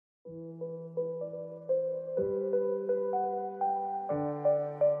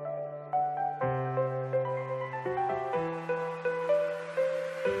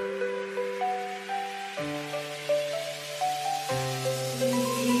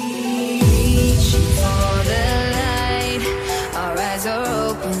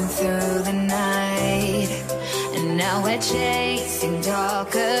chasing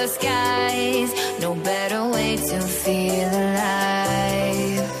darker skies. No better way to feel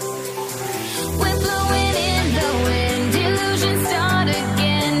alive. We're blowing in the wind, illusions start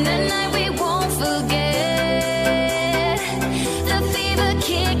again. The night we won't forget. The fever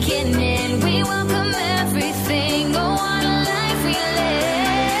kicking in, we welcome everything. Oh, what a life we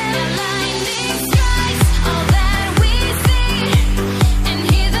live. The lightning strikes all that we see, and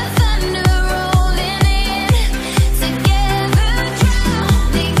hear the thunder rolling in. Together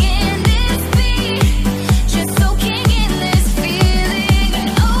drowning in this beat, just soaking in this feeling. And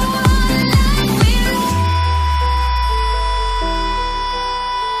oh, what a life we live.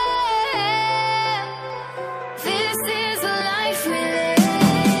 This is the life we live.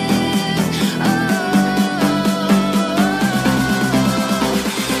 Oh,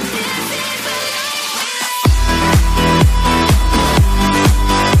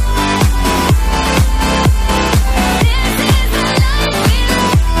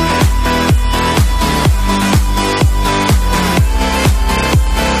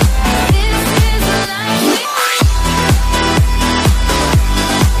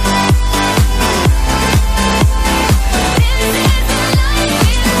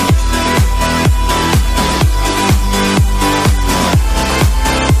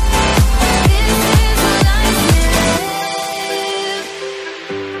 this is the life we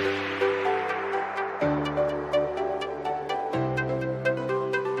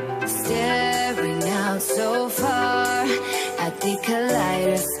staring out so far at the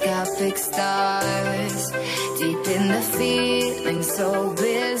kaleidoscopic stars, deep in the feeling so big.